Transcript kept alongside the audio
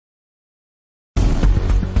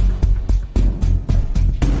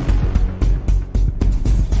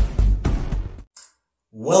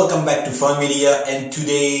Welcome back to Fun Media, and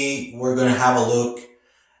today we're going to have a look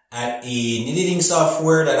at an editing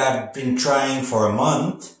software that I've been trying for a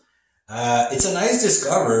month. It's a nice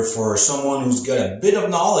discovery for someone who's got a bit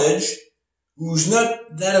of knowledge, who's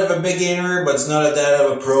not that of a beginner, but it's not that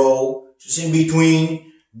of a pro, just in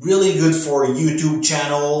between. Really good for a YouTube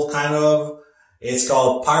channel, kind of. It's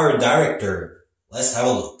called Powerdirector. Let's have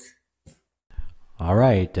a look.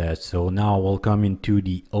 Alright, so now we'll come into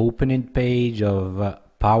the opening page of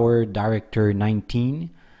Powerdirector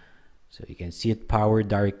 19. So you can see it,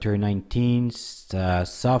 Powerdirector 19,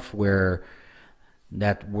 software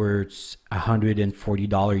that worth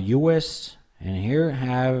 $140 US. And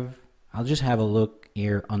here I'll just have a look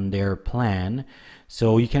here on their plan.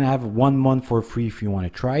 So you can have 1 month for free if you want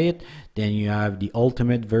to try it. Then you have the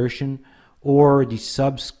ultimate version or the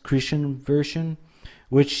subscription version,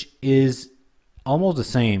 which is almost the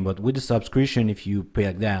same, but with the subscription, if you pay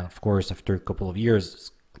like that, of course, after a couple of years,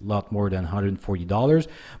 it's a lot more than $140,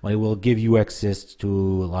 but it will give you access to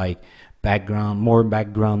like more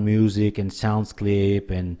background music and sounds clip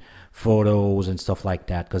and photos and stuff like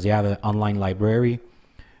that, because they have an online library,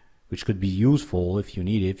 which could be useful if you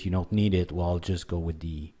need it. If you don't need it, well, just go with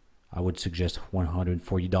I would suggest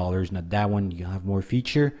 $140, not that one. You have more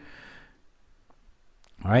feature.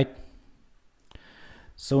 All right.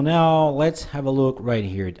 So now let's have a look right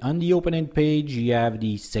here. On the opening page, you have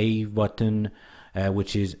the save button,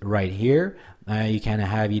 which is right here. You can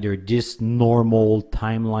have either this normal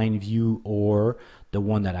timeline view or the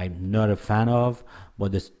one that I'm not a fan of,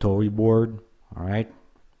 but the storyboard. All right.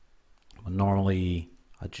 But normally,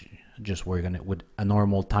 I just work on it with a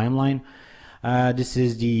normal timeline. This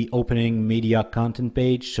is the opening media content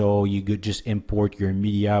page, so you could just import your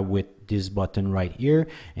media with this button right here,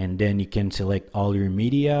 and then you can select all your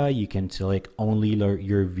media. You can select only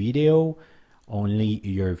your video, only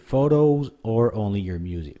your photos, or only your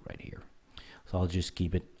music right here. So I'll just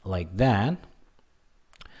keep it like that.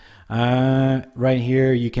 Right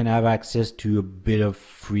here you can have access to a bit of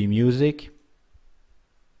free music.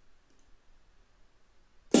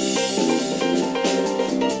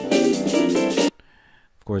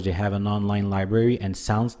 Of course, they have an online library and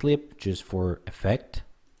sound clip just for effect.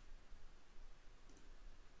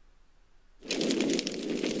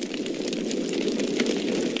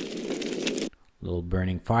 Little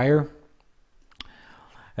burning fire.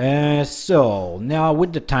 So now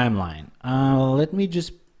with the timeline, let me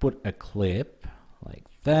just put a clip like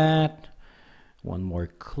that. One more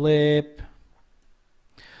clip.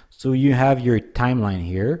 So you have your timeline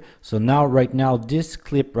here. So now right now this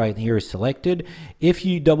clip right here is selected. If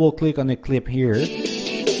you double click on the clip here,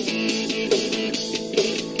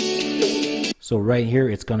 so right here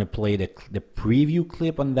it's gonna play the preview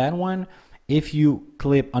clip on that one. If you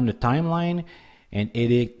click on the timeline and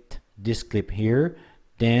edit this clip here,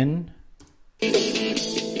 then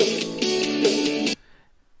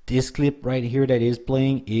this clip right here that is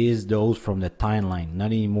playing is those from the timeline, not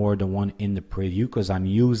anymore the one in the preview, because I'm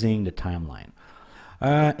using the timeline.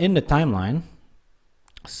 In the timeline,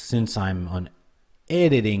 since I'm on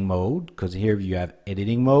editing mode, because here you have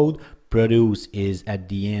editing mode, produce is at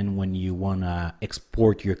the end when you want to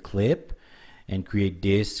export your clip and create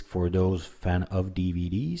disc for those fan of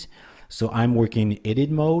DVDs. So I'm working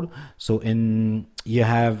edit mode. So you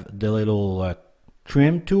have the little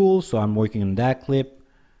trim tool. So I'm working on that clip.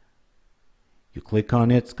 You click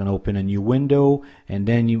on it, it's gonna open a new window, and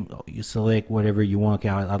then you select whatever you want. Okay,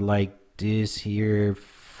 I'd like this here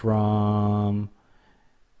from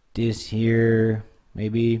this here,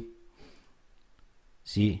 maybe.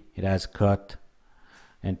 See, it has cut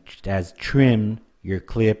and it has trimmed your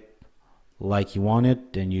clip like you want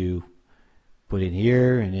it. Then you put it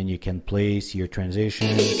here, and then you can place your transition.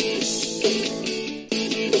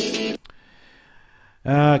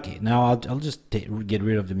 Okay, now I'll just get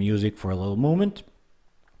rid of the music for a little moment.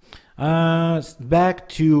 Back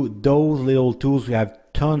to those little tools. We have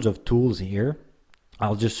tons of tools here.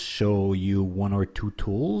 I'll just show you 1 or 2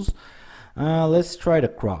 tools. Let's try the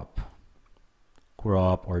crop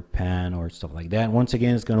or pan or stuff like that. Once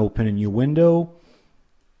again, it's gonna open a new window.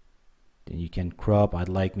 Then you can crop. I'd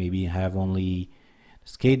like maybe have only the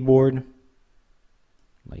skateboard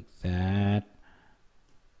like that,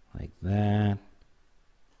 like that.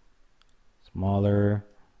 Smaller.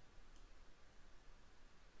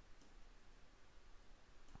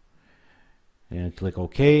 And click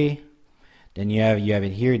OK. Then you have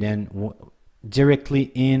it here. Then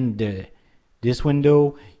directly in this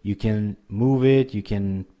window, you can move it. You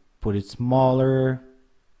can put it smaller.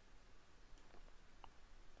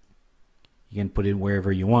 You can put it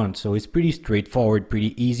wherever you want. So it's pretty straightforward,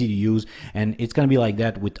 pretty easy to use, and it's gonna be like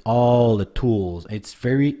that with all the tools. It's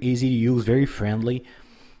very easy to use, very friendly.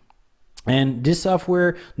 And this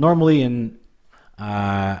software, normally in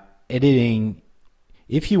editing,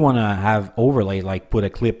 if you want to have overlay, like put a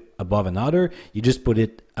clip above another, you just put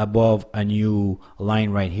it above a new line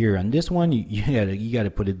right here. And this one, you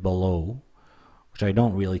gotta put it below, which I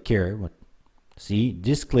don't really care. But see,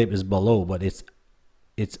 this clip is below, but it's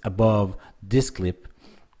above this clip.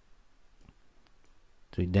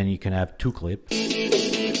 So then you can have two clips.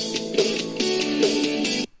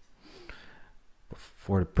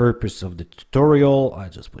 For the purpose of the tutorial, I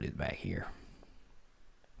just put it back here.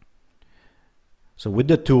 So with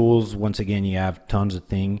the tools, once again, you have tons of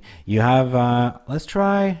things. You have, let's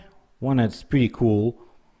try one that's pretty cool,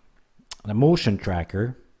 the motion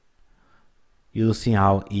tracker. You'll see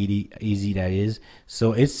how easy that is.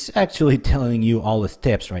 So it's actually telling you all the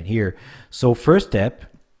steps right here. So first step,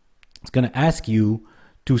 it's gonna ask you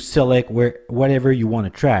to select whatever you want to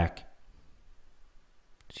track.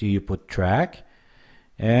 So you put track,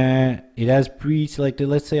 and it has pre-selected.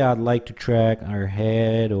 Let's say I'd like to track our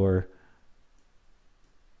head, or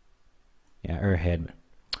her head.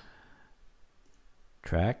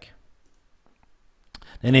 Track.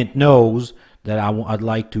 Then it knows that I'd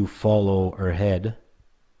like to follow her head.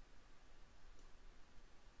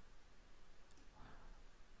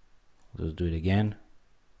 Let's do it again.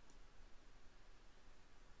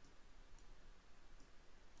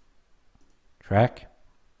 Track.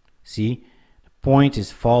 See, the point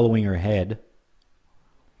is following her head.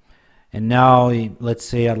 And now let's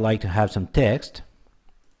say I'd like to have some text.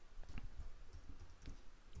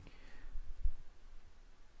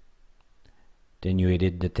 Then you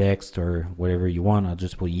edit the text or whatever you want. I'll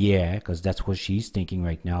just put yeah, because that's what she's thinking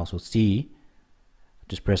right now. So see,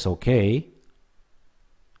 just press OK,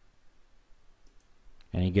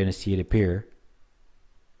 and you're gonna see it appear.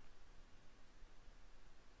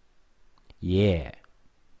 Yeah,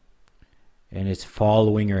 and it's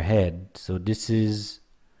following her head. So this is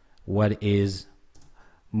what is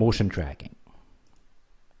motion tracking.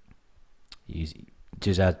 Easy.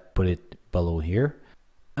 Just have to put it below here.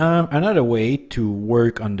 Another way to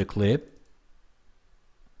work on the clip,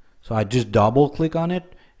 so I just double click on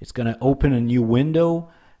it. It's gonna open a new window,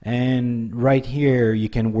 and right here you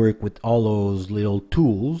can work with all those little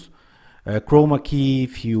tools. Chroma Key,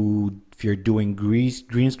 if you're doing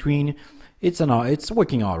green screen, it's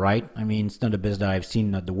working all right. I mean, it's not the best that I've seen,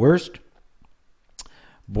 not the worst.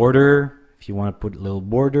 Border, if you want to put a little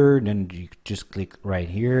border, then you just click right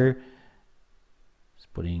here.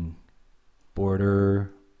 Just putting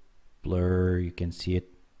border. Blur, you can see it.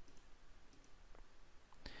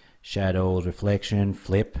 Shadows, reflection,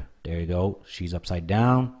 flip. There you go. She's upside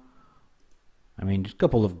down. I mean, there's a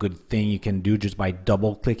couple of good things you can do just by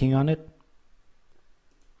double clicking on it.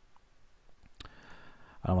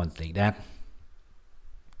 I don't want to take that.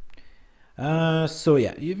 So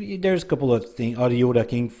yeah, there's a couple of things. Audio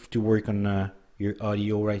ducking to work on your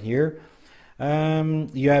audio right here.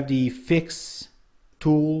 You have the fix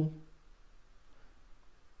tool.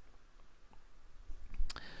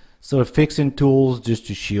 So fixing tools, just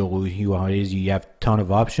to show you how it is, you have a ton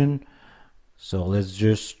of options. So let's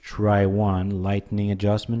just try one, lightning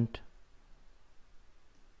adjustment.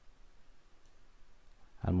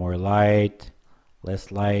 Add more light,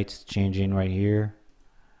 less light, changing right here.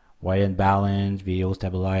 White and balance, video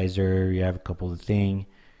stabilizer, you have a couple of things.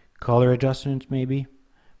 Color adjustments maybe,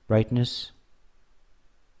 brightness.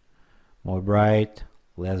 More bright,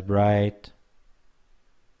 less bright.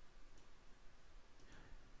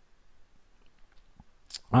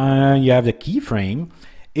 You have the keyframe.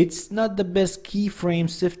 It's not the best keyframe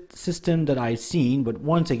system that I've seen, but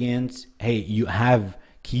once again, hey, you have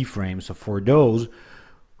keyframes. So for those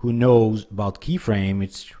who knows about keyframe,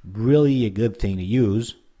 it's really a good thing to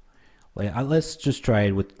use. Like, let's just try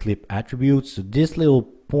it with clip attributes. So this little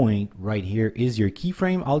point right here is your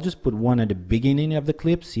keyframe. I'll just put one at the beginning of the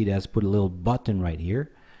clip. See, that's put a little button right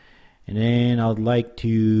here. And then I'd like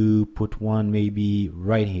to put one maybe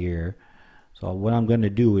right here. So what I'm going to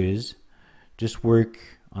do is just work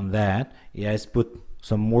on that. Yes, put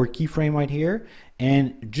some more keyframe right here,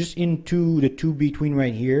 and just into the two between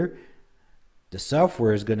right here, the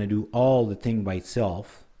software is going to do all the thing by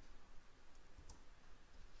itself.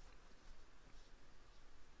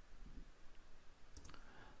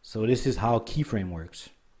 So this is how keyframe works.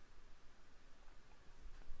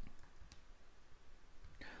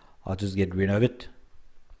 I'll just get rid of it.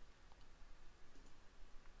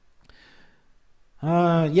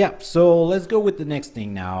 Yeah, so let's go with the next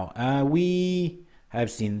thing now. We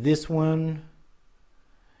have seen this one.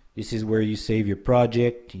 This is where you save your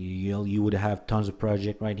project. You would have tons of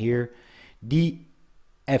project right here. The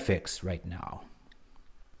effects right now.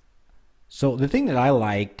 So the thing that I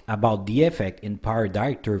liked about the effect in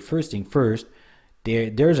Powerdirector, first thing first,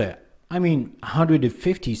 there's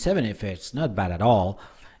 157 effects, not bad at all.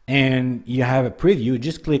 And you have a preview,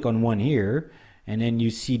 just click on one here, and then you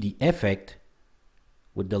see the effect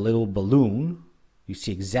with the little balloon. You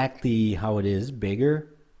see exactly how it is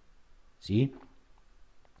bigger. See?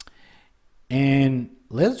 And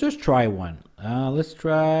let's just try one. Let's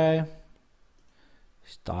try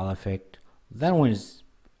style effect. That one is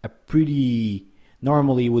a pretty,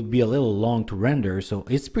 normally would be a little long to render, so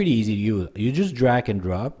it's pretty easy to use. You just drag and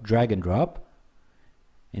drop,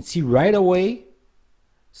 and see right away,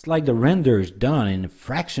 it's like the render is done in a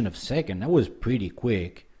fraction of a second. That was pretty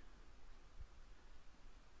quick.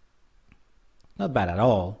 Not bad at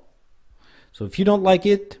all. So if you don't like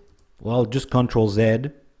it, well, just Control Z,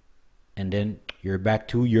 and then you're back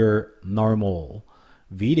to your normal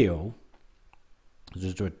video.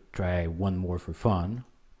 Just try one more for fun.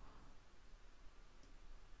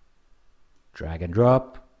 Drag and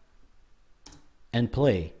drop and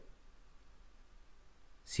play.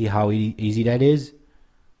 See how easy that is?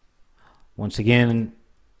 Once again,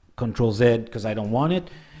 Control Z because I don't want it.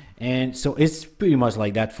 And so it's pretty much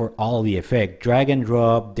like that for all the effect. Drag and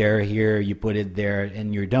drop, there, here, you put it there,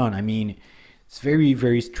 and you're done. I mean, it's very,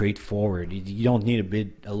 very straightforward. You don't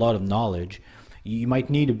need a lot of knowledge. You might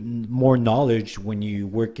need more knowledge when you're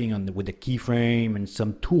working on with the keyframe and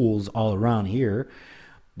some tools all around here.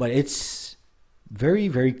 But it's very,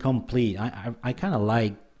 very complete. I kind of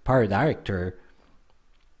like Powerdirector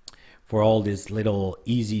for all this little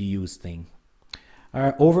easy to use thing.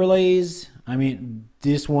 Overlays, I mean,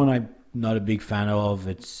 this one I'm not a big fan of.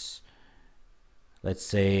 It's, let's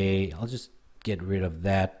say, I'll just get rid of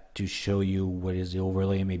that to show you what is the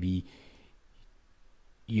overlay. Maybe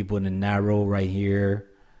you put an arrow right here,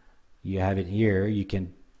 you have it here, you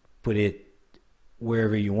can put it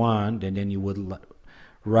wherever you want, and then you would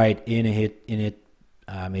write in it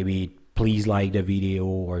maybe please like the video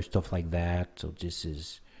or stuff like that. So this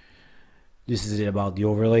is it about the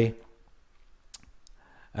overlay.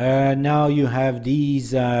 Now you have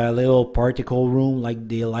these little particle room, like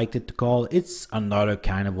they liked it to call. It's another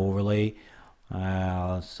kind of overlay.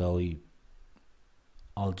 I'll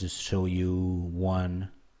just show you one.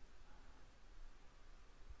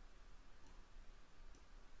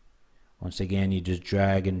 Once again, you just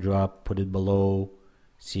drag and drop, put it below.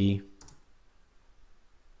 See?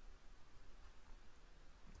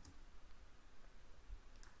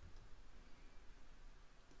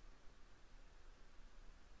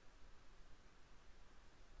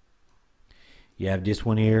 You have this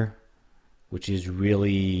one here, which is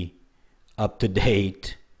really up to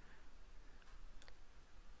date.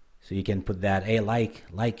 So you can put that, hey, like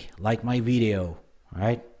my video, all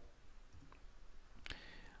right?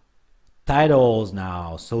 Titles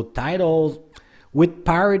now. So titles with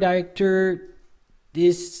Powerdirector,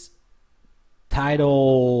 this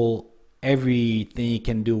title, everything you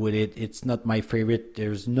can do with it. It's not my favorite.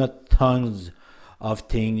 There's not tons of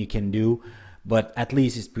things you can do, but at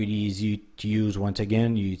least it's pretty easy to use. Once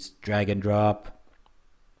again, you drag and drop,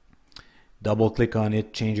 double click on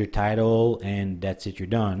it, change your title, and that's it, you're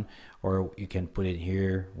done. Or you can put it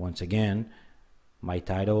here once again, my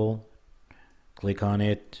title, click on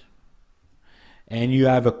it, and you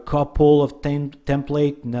have a couple of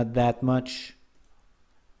template, not that much.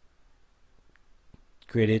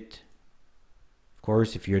 Create it. Of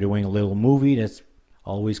course, if you're doing a little movie, that's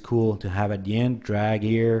always cool to have at the end. Drag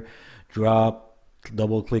here, drop,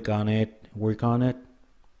 double click on it, work on it.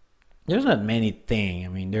 There's not many things. I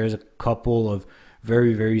mean, there's a couple of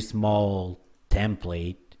very, very small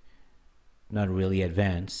template, not really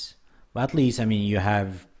advanced, but at least, I mean, you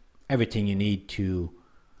have everything you need to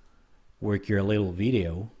work your little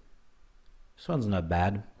video. This one's not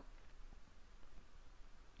bad.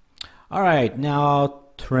 All right, now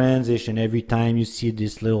transition. Every time you see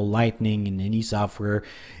this little lightning in any software,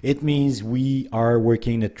 it means we are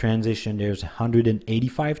working the transition. There's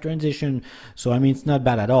 185 transition, so I mean, it's not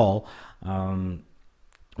bad at all.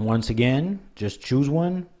 Once again, just choose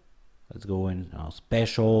one. Let's go in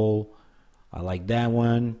special. I like that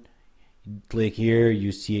one. Click here,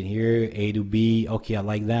 you see it here, A to B. Okay, I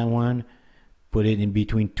like that one. Put it in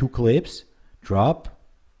between two clips, drop,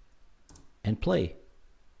 and play.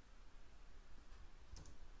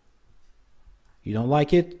 You don't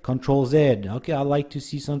like it? Control Z. Okay, I like to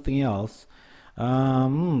see something else.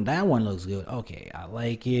 That one looks good. Okay, I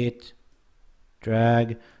like it.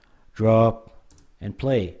 Drag, drop, and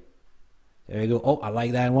play. There you go. Oh, I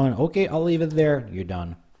like that one. Okay, I'll leave it there. You're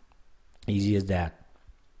done. Easy as that.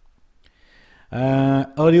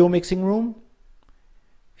 Audio mixing room.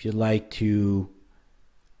 If you'd like to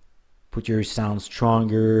put your sound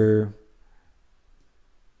stronger,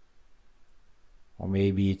 or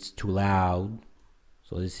maybe it's too loud.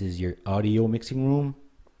 So this is your audio mixing room.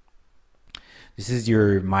 This is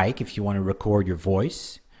your mic if you want to record your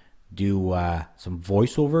voice, do some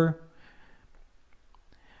voiceover.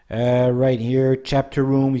 Right here, chapter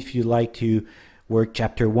room, if you like to work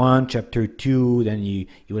chapter 1, chapter 2, then you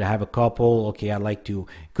would have a couple. Okay, I'd like to,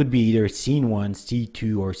 it could be either scene 1,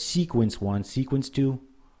 C2, or sequence 1, sequence 2.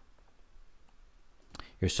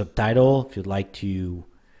 Your subtitle, if you'd like to,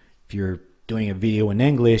 if you're doing a video in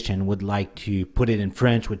English and would like to put it in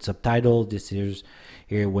French with subtitle, this is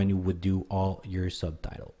here when you would do all your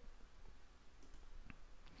subtitle.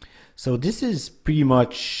 So this is pretty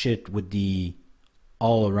much it with the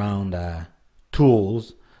all-around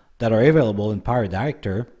tools that are available in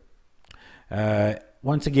Powerdirector.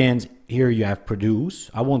 Once again, here you have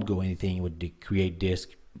produce. I won't go anything with the create disk.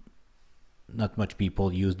 Not much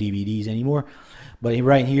people use DVDs anymore, but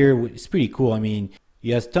right here it's pretty cool. I mean,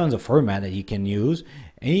 it has tons of format that you can use,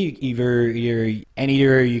 and either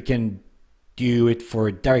you can do it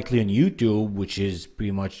for directly on YouTube, which is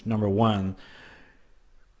pretty much #1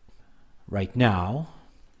 right now.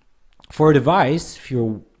 For a device, if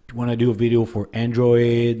you want to do a video for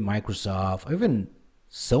Android, Microsoft, or even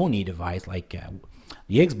Sony device like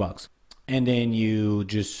the Xbox, and then you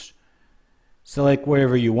just select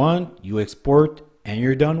whatever you want, you export, and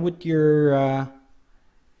you're done with your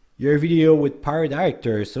video with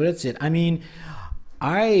Powerdirector. So that's it. I mean,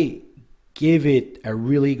 I give it a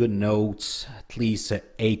really good notes, at least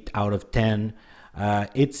 8 out of 10.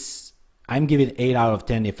 I'm giving 8 out of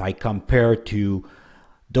 10 if I compare to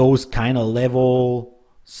those kind of level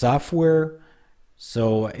software.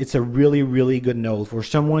 So it's a really good note for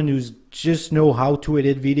someone who's just know how to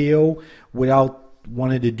edit video without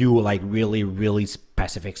wanting to do like really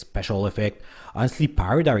specific special effect. Honestly,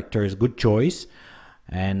 Powerdirector is a good choice,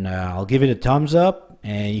 and I'll give it a thumbs up,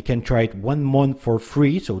 and you can try it 1 month for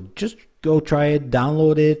free. So just go try it,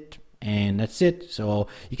 download it, and that's it. So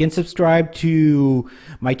you can subscribe to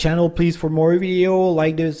my channel, please, for more video.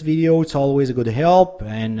 Like this video, it's always a good help,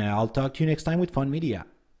 and I'll talk to you next time with fun media.